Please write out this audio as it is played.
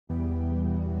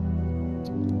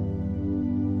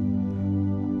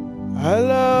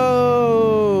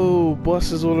Hello,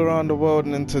 bosses all around the world,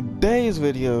 and in today's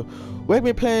video, we're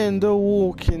gonna be playing The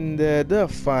Walking Dead, the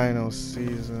final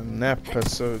season,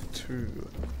 episode 2.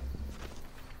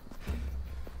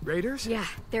 Raiders? Yeah,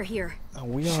 they're here.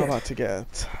 And we are about to get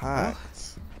attacked. Well,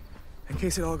 in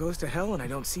case it all goes to hell and I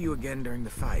don't see you again during the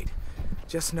fight,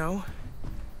 just know,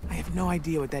 I have no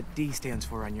idea what that D stands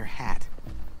for on your hat.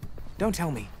 Don't tell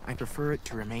me. I prefer it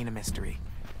to remain a mystery.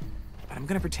 But I'm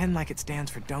gonna pretend like it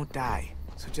stands for don't die.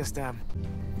 So just,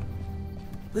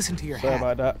 listen to your hat. Sorry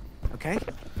about that. Okay?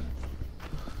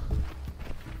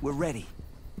 We're ready.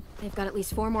 They've got at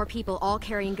least 4 more people, all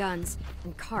carrying guns.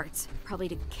 And carts, probably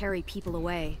to carry people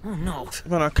away. Oh, no.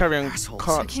 When I'm carrying Assholes. I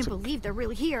carts can't to... believe they're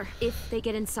really here. If they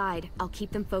get inside, I'll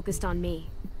keep them focused on me.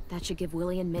 That should give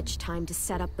Willie and Mitch time to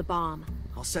set up the bomb.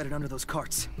 I'll set it under those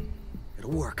carts.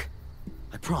 It'll work.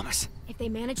 I promise. If they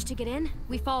manage to get in,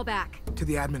 we fall back. To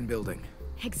the admin building.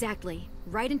 Exactly.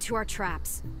 Right into our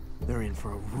traps. They're in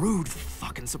for a rude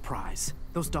fucking surprise.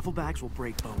 Those duffel bags will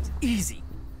break bones. Easy.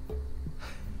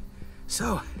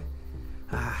 So,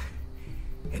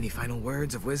 any final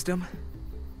words of wisdom?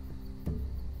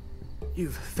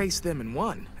 You've faced them and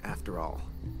won, after all.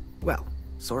 Well,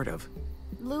 sort of.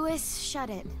 Lewis, shut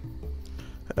it.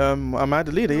 I'm at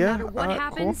the leader, No yeah? matter what Alright,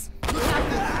 happens, cool.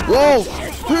 Whoa!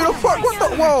 Who the fuck? What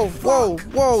the? Whoa, whoa,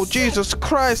 whoa! Jesus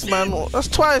Christ, man! That's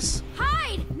twice!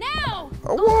 hide! Now!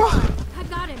 What? I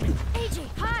got him. AJ,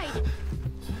 hide!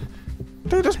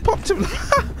 They just popped him.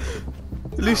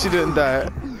 At least he didn't die.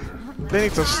 They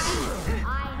need to...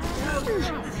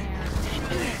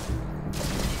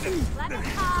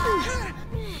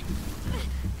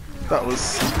 That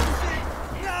was...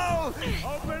 No!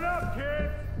 Open up, kid!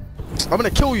 I'm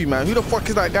gonna kill you, man. Who the fuck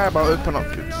is that guy about open up,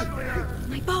 kids?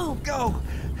 My bow! Go.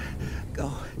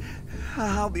 Go.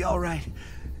 I'll be all right.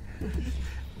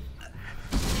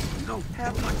 Don't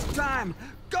have much time.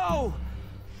 Go!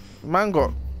 Man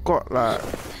got like...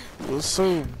 It was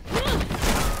so...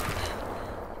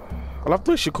 I love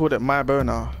the way she called it my bow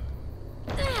now.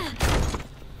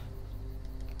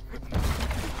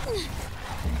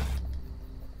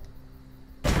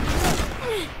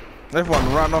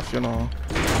 Everyone ran off, you know.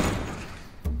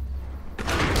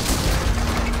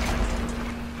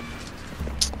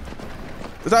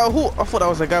 Is that a horse? I thought that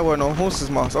was a guy wearing a horse's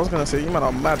mask. I was gonna say, you man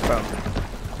are mad, fam.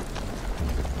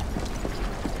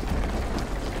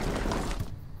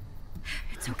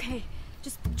 It's okay.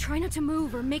 Just try not to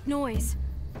move or make noise.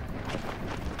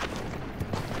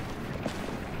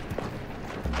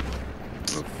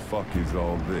 The fuck is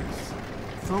all this?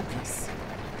 Focus.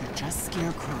 They're just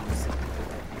scarecrows.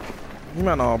 You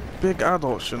man are big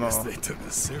adults, you know. They took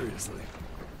this seriously.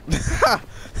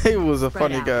 He was a Spread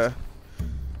funny out. guy.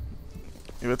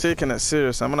 You were taking it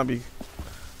serious. I'm gonna be...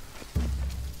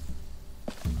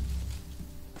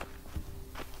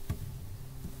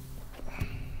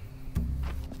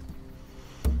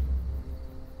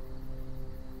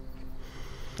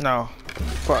 No.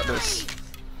 Fuck this.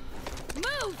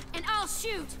 Move, and I'll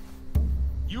shoot!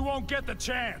 You won't get the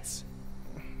chance.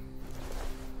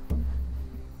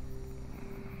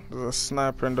 There's a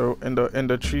sniper in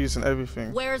the trees and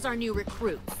everything. Where's our new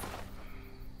recruit?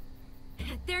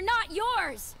 They're not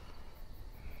yours!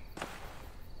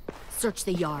 Search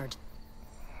the yard.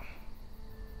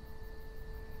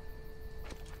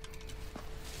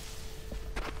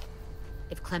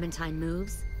 If Clementine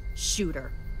moves, shoot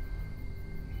her.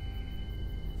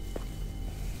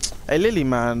 Hey Lily,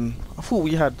 man. I thought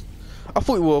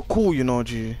we were cool, you know,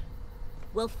 G.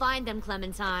 We'll find them,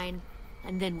 Clementine,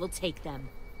 and then we'll take them.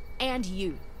 And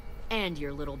you. And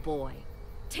your little boy.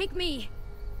 Take me.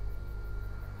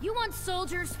 You want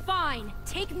soldiers? Fine.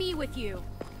 Take me with you.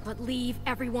 But leave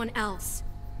everyone else.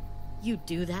 You'd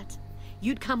do that?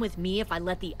 You'd come with me if I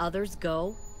let the others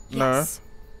go? Yes.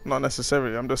 No, not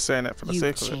necessarily. I'm just saying it for the You've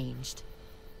sake of it. changed.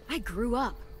 I grew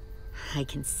up. I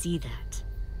can see that.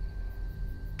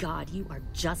 God, you are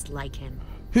just like him.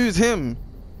 Who's him?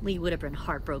 We would have been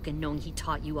heartbroken knowing he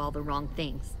taught you all the wrong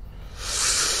things.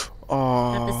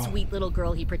 Oh, That the sweet little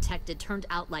girl he protected turned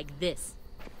out like this.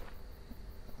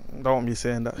 don't be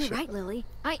saying that You're shit. right, Lily.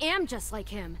 I am just like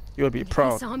him. You would be And if he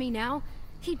proud. saw me now,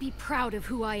 he'd be proud of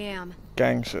who I am.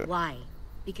 Gang shit. Why?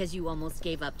 Because you almost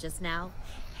gave up just now?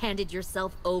 Handed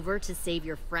yourself over to save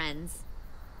your friends?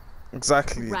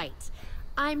 Exactly. Right.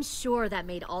 I'm sure that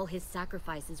made all his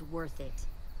sacrifices worth it.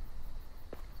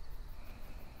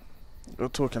 You're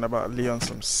talking about Lee on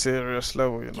some serious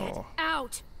level, you Get know.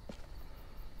 out!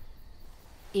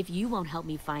 If you won't help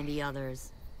me find the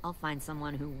others, I'll find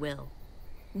someone who will.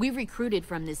 We recruited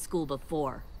from this school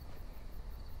before.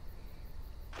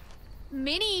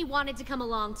 Minnie wanted to come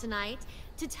along tonight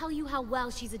to tell you how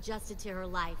well she's adjusted to her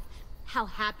life, how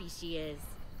happy she is.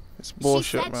 It's bullshit,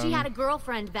 she said man. she had a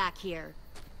girlfriend back here.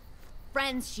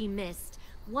 Friends she missed.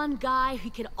 One guy who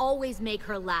could always make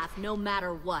her laugh no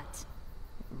matter what.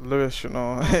 Lewis, you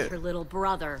know. And her little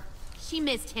brother. She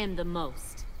missed him the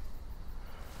most.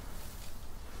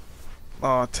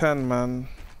 Oh, 10, man.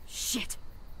 Shit.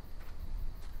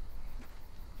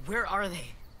 Where are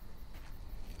they?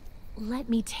 Let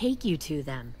me take you to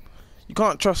them. You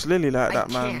can't trust Lily like that,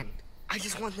 man. Can't. I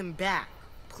just want them back.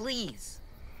 Please.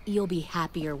 You'll be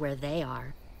happier where they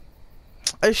are.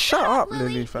 Hey, shut up,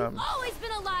 Lily, Lily, fam. You've always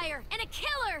been a liar and a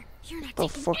killer. You're not The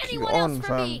taking fuck you anyone else on,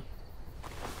 from fam? me.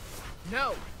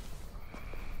 No.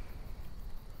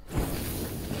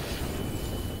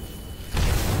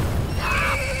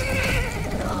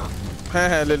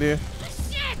 Haha, Lily.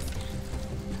 Shit!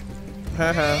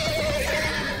 Haha.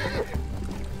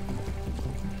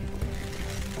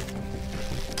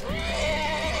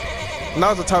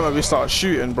 Now's the time that we start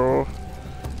shooting, bro.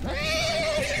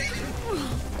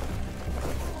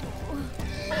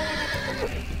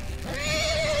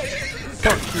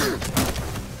 Fuck you.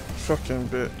 Fucking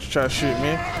bitch. Try to shoot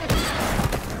me.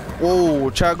 Whoa,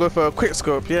 try to go for a quick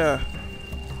scope, yeah.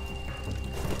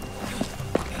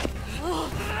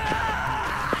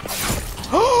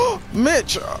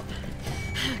 Mitch!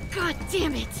 God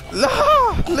damn it!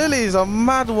 Lily's a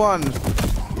mad one.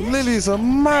 Lily's a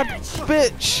mad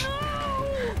bitch.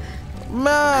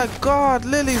 My God,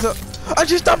 Lily's a. I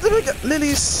just stabbed him again.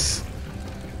 Lily's.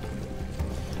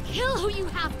 Kill who you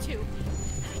have to.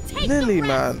 Take Lily, the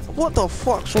man. rest. What the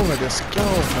fuck's wrong with this girl,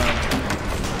 man?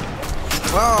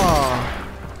 Ah.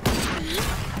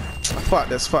 Fuck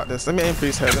this, fuck this. Let me aim for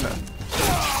his head,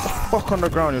 innit? Fuck on the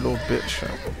ground, you little bitch.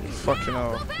 Fucking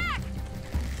hell.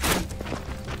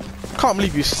 Can't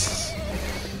believe you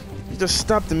just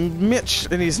stabbed him, Mitch,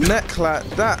 in his neck like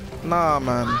that. Nah,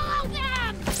 man.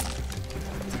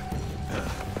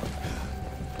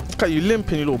 Look at you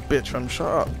limping, you little bitch, man. Shut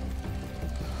up.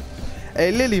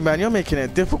 Hey, Lily, man, you're making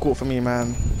it difficult for me,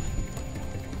 man.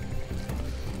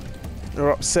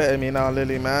 You're upsetting me now,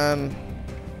 Lily, man.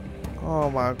 Oh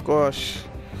my gosh.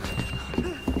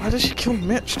 Why did she kill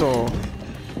Mitch, though?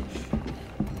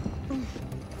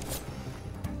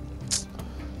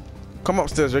 Come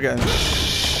upstairs, you're getting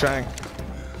shanked.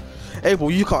 Abel,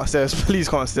 you can't stairs. Please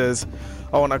come upstairs.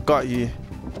 I wanna gut you.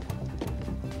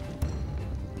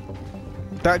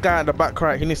 That guy in the back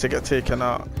right, he needs to get taken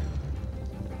out.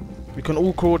 We can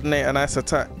all coordinate a nice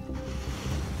attack.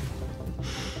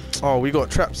 Oh, we got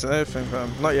traps and everything,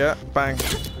 fam. Not yet. Bang.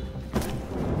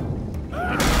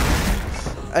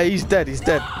 Hey, he's dead. He's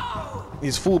dead.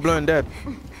 He's full blown dead.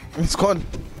 He's gone.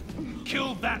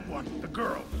 Kill that one, the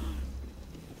girl.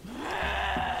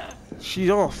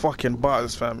 You're fucking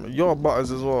butters, fam. You're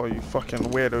butters as well, you fucking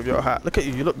weirdo with your hat. Look at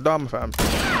you, you look dumb, fam.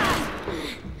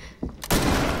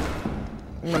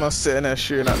 I'm gonna sit in there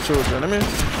shooting at children. Let me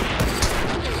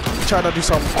try to do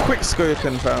some quick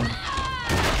scoping, fam.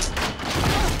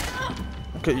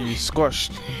 Look at you,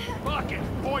 squashed. Fuck it,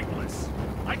 pointless.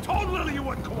 I told Lily you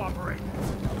wouldn't cooperate.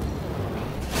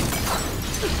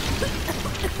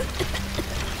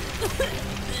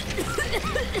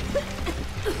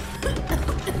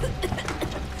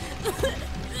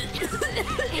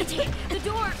 Andy, the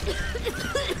door!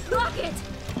 Lock it!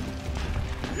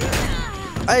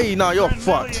 Hey, nah, you're Friend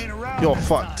Lily fucked. ain't around You're this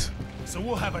fucked. time, so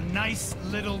we'll have a nice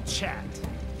little chat.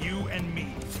 You and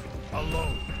me.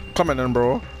 Alone. Come on then,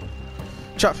 bro.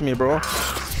 Chat for me, bro.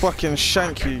 Fucking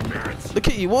shank you. Look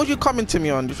at you, what are you coming to me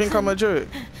on? Do you think I'm a joke?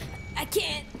 I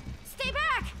can't. Stay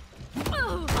back!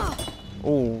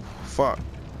 Oh, fuck.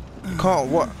 You can't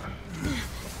what?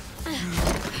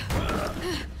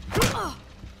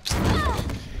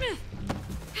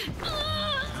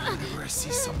 Whenever I see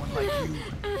someone like you,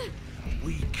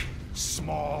 weak,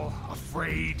 small,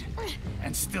 afraid,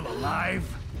 and still alive,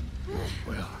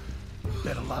 well,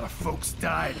 bet a lot of folks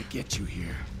died to get you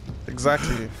here.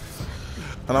 Exactly.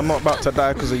 And I'm not about to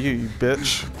die because of you, you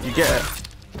bitch. You get it?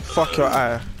 Fuck your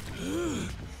eye.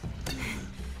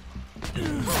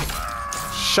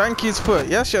 Shanky's foot.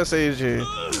 Yes, yes, AJ.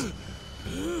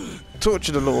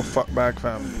 Torture the little fuck bag,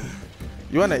 fam.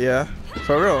 You want it, yeah?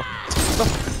 For real? Get the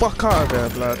fuck out of there,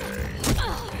 blood.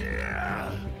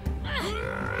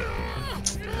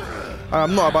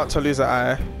 I'm not about to lose an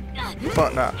eye.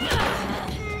 Fuck that.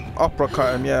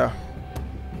 Uppercut him, yeah.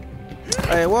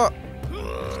 Hey, what?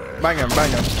 Bang him,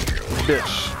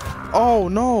 bitch. Oh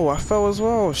no, I fell as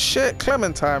well. Shit,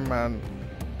 Clementine, man.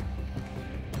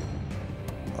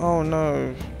 Oh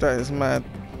no, that is mad.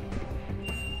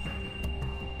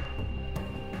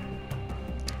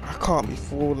 I can't be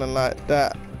falling like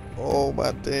that. Oh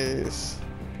my days.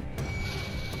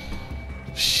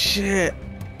 Shit.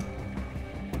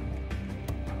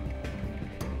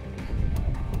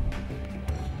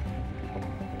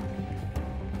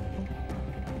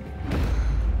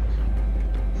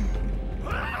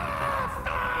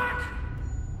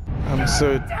 I'm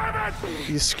so...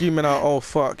 He's screaming out, oh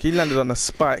fuck. He landed on a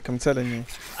spike, I'm telling you.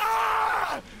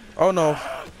 Oh no.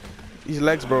 His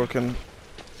leg's broken.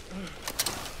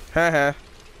 Haha.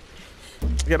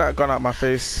 Get that gun out my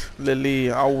face.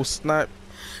 Lilly, I will snipe.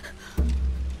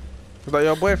 Is that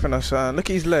your boyfriend or something? Look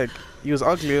at his leg. He was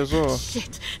ugly as well.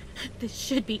 Shit. This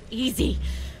should be easy.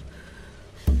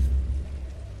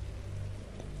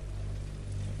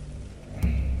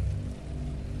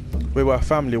 We were a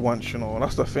family once, you know.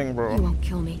 That's the thing, bro. You won't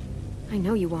kill me. I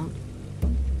know you won't.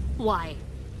 Why?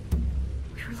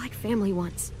 We were like family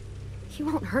once. You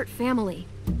won't hurt family.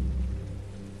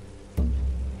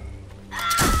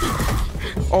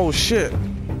 Oh shit.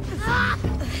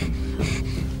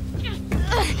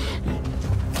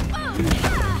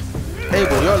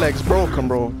 Abel, your leg's broken,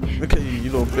 bro. Look at you,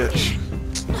 you little bitch.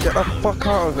 Get the fuck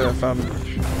out of here, fam.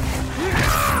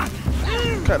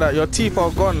 Look at that, your teeth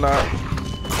are gone, like.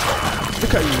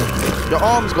 Look at you. Your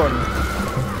arm's gone.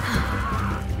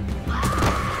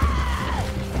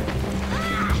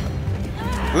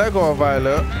 Let go of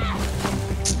Violet.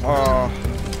 Oh.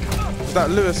 Is that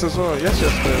Lewis as well? Yes,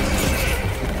 yes, please.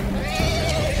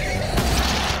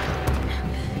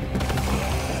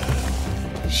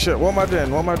 Shit, what am I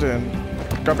doing? What am I doing?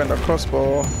 Grabbing the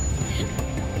crossbow.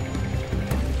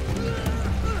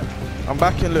 I'm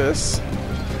back in Lewis.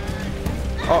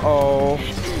 Uh-oh.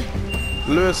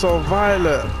 Lewis or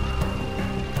Violet?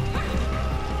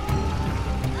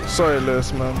 Sorry,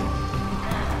 Lewis, man.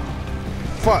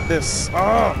 Fuck this.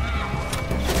 Ah.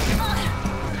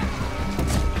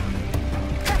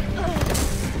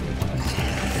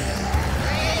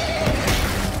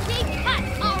 Deep cut,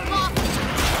 Outlaw.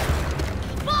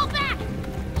 Fall back.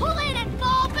 Pull in and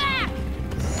fall back.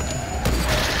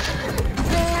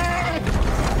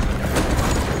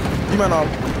 You man,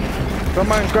 the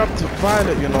man grabbed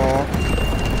Violet, you know.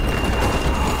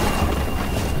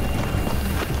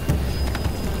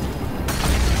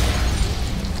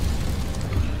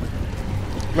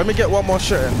 Let me get one more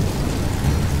shot in.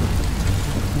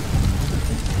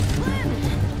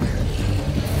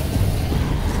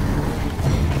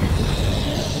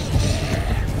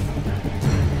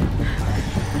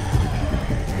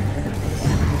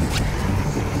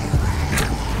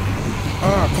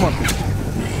 Ah, come on.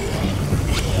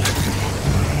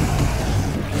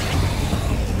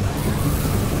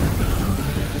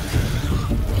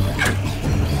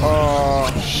 Oh,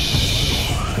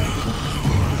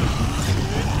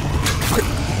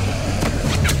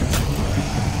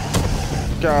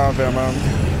 get out of there, man.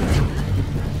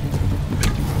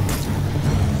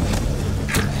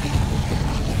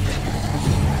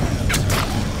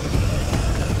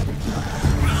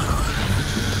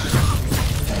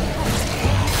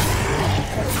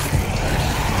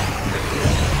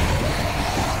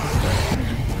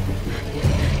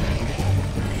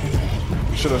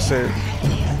 Should have saved.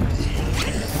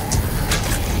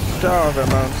 Get out of there,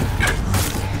 man.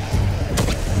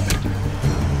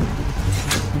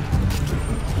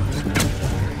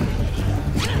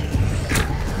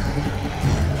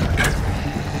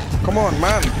 Come on,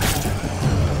 man.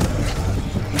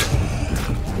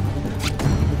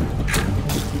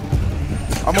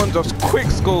 I'm on just quick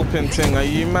scoping thing. Are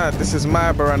you mad? This is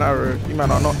my bow and arrow. You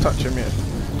man are not touching me.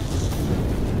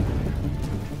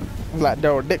 I'm like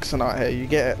Daryl Dixon out here, you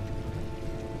get it?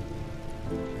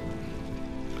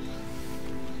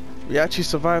 We actually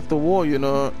survived the war, you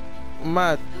know.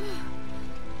 Mad.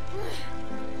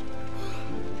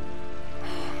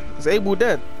 Is Abel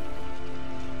dead?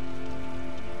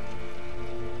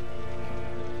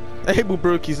 Abel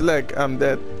broke his leg. I'm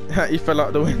dead. He fell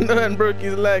out the window and broke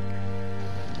his leg.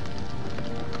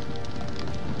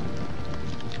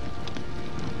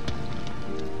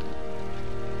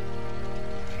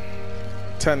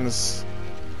 Tens.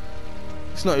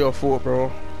 It's not your fault,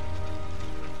 bro.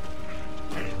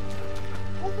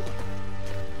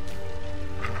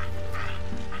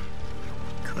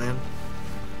 Clem,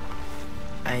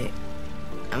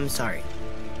 I'm sorry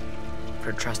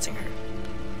for trusting her.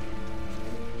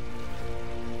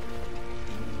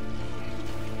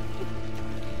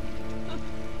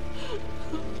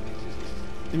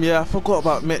 Yeah, I forgot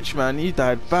about Mitch, man. He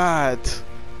died bad.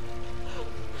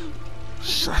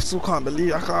 I still can't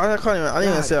believe. I didn't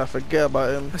even say I forget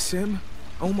about him. Asim,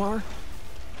 Omar,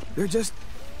 they're just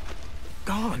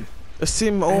gone.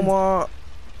 Asim, Omar,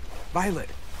 Violet.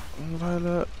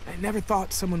 Violet. I never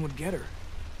thought someone would get her.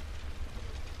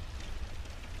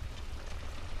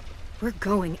 We're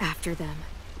going after them.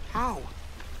 How?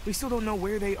 We still don't know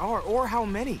where they are or how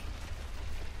many.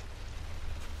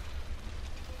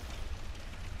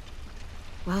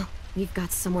 Well, we've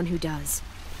got someone who does.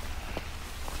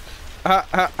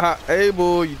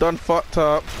 Abel, you done fucked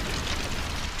up.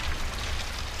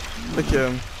 Look at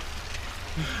him.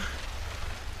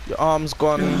 Your arm's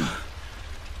gone.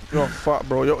 You're fucked,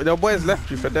 bro. Your boys left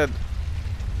you for dead.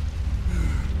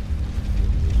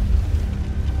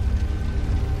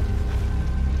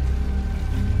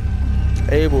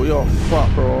 Abel, you're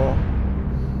fucked, bro.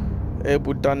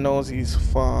 Abel done knows he's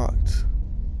fucked.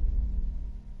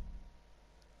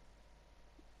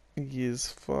 He is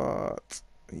fucked.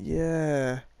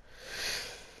 Yeah.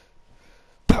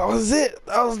 That was it.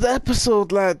 That was the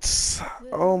episode, lads.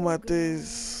 Oh my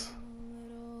days.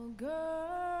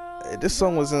 Hey, this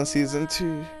song was in season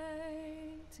 2.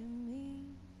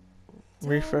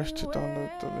 Refresh to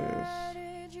download the list.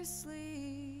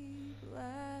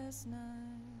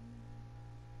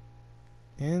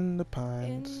 In the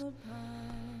Pines.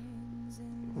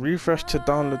 Refresh to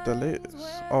download the list.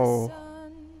 Oh.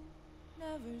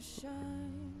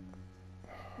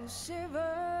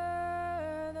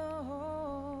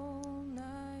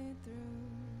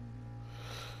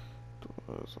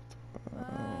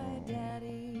 My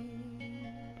daddy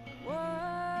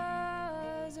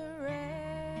was a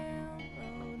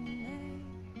railroad man,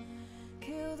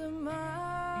 killed a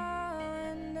mile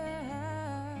and a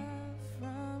half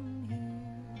from here.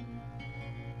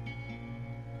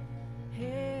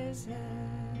 His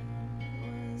head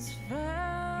was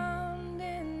found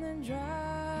in the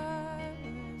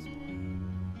driver's wheel.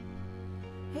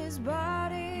 His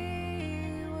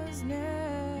body was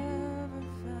never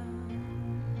found.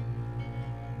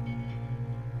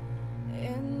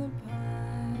 In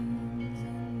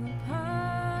the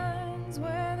pines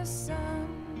where the sun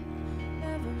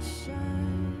never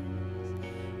shines,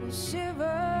 we'll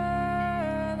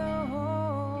shiver the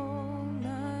whole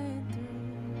night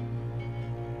through.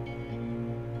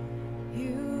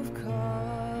 You've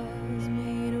caused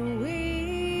me to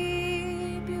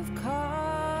weep, you've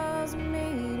caused me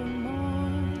to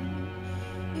mourn,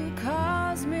 you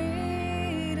caused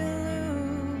me to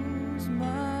lose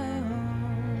my home.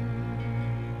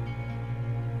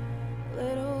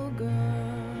 Little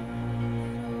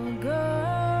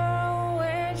girl,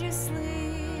 where'd you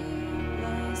sleep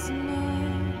last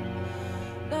night?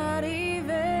 Not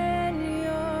even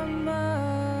your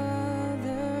mother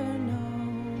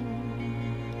knows.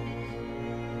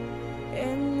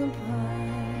 In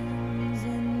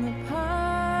the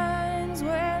pines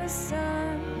where the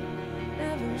sun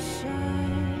never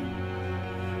shines,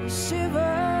 we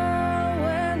shiver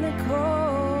when the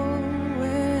cold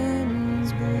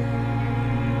winds blow.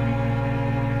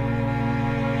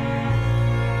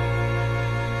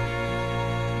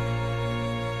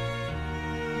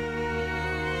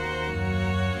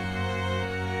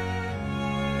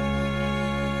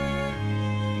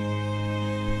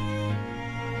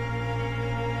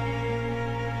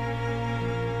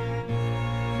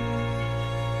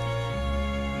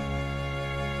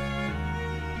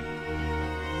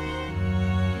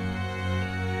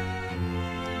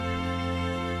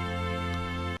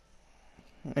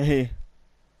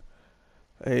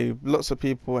 Hey, lots of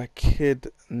people are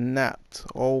kidnapped.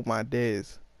 Oh my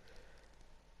days.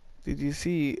 Did you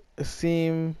see a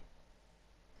scene?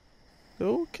 They're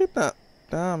all kidnapped.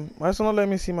 Damn. Why is it not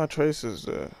letting me see my choices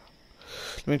there?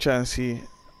 Let me try and see.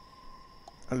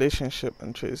 Relationship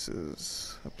and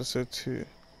choices. Episode 2.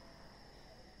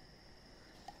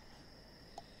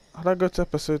 How'd I go to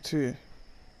episode 2?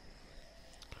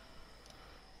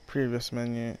 Previous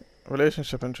menu.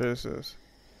 Relationship and choices.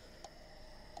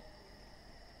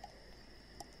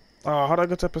 Oh, how'd I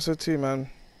go to episode 2, man?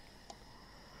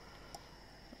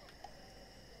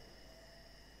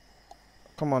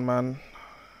 Come on, man.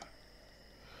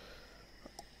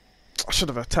 I should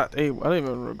have attacked Abel. I don't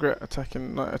even regret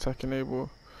not attacking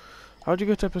Abel. How'd you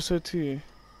go to episode 2?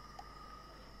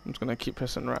 I'm just gonna keep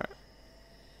pressing right.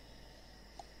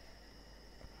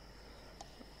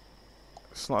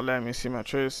 It's not letting me see my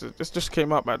choices. This just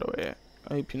came up, by the way.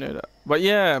 I hope you know that. But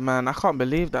yeah, man, I can't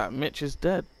believe that Mitch is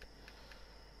dead.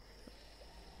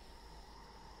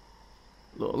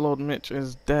 Lord Mitch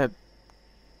is dead.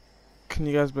 Can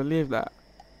you guys believe that?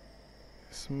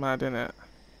 It's mad, innit?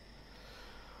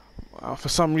 For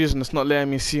some reason, it's not letting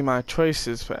me see my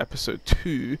choices for episode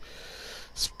 2.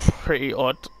 It's pretty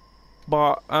odd.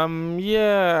 But,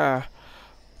 yeah.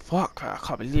 Fuck, I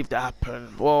can't believe that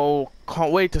happened. Well,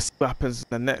 can't wait to see what happens in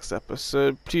the next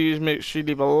episode. Please make sure you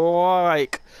leave a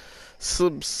like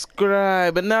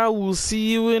subscribe, and now we'll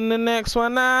see you in the next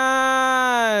one.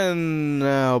 And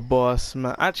boss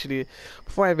man, actually,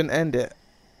 before I even end it,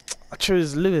 I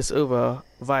chose Lewis over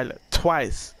Violet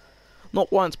twice,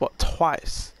 not once but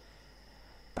twice.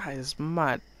 That is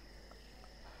mad.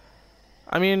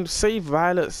 I mean, save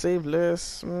Violet, save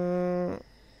Lewis.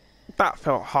 That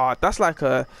felt hard. That's like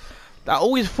a. I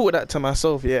always thought that to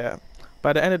myself. Yeah,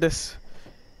 by the end of this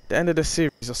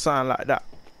series or something like that,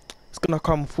 it's gonna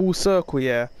come full circle.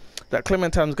 Yeah, that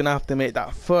Clementine's gonna have to make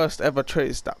that first ever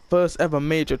choice, that first ever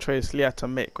major choice Lee had to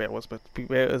make, where it was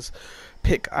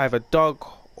pick either Doug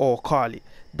or Carly.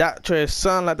 That choice,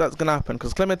 something like that's gonna happen,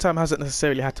 because Clementine hasn't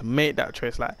necessarily had to make that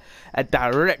choice, like a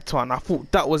direct one. I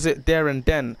thought that was it there and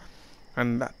then.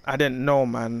 And I didn't know,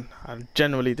 man. I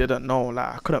genuinely didn't know.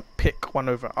 Like, I couldn't pick one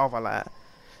over the other. Like,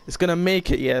 it's gonna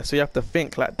make it, yeah. So you have to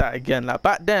think like that again. Like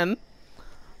back then,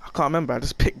 I can't remember. I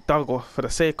just picked Doug for the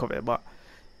sake of it. But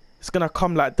it's gonna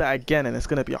come like that again, and it's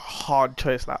gonna be a hard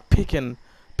choice. Like picking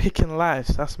lives.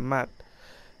 That's mad.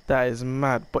 That is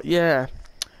mad. But yeah,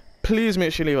 please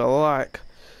make sure you leave a like,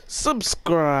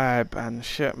 subscribe, and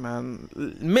shit, man.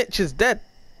 Mitch is dead.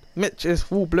 Mitch is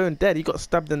full blown dead. He got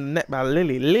stabbed in the neck by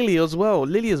Lilly. Lilly as well.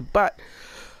 Lilly is back.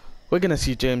 We're gonna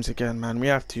see James again, man. We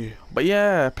have to. But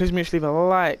yeah, please make sure you leave a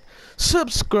like,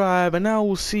 subscribe, and I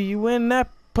will see you in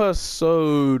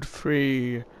episode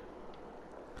 3.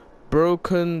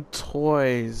 Broken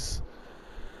Toys.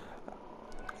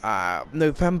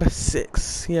 November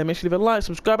 6th. Yeah, make sure you leave a like,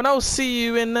 subscribe, and I will see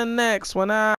you in the next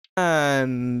one.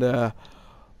 And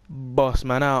boss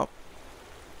man out.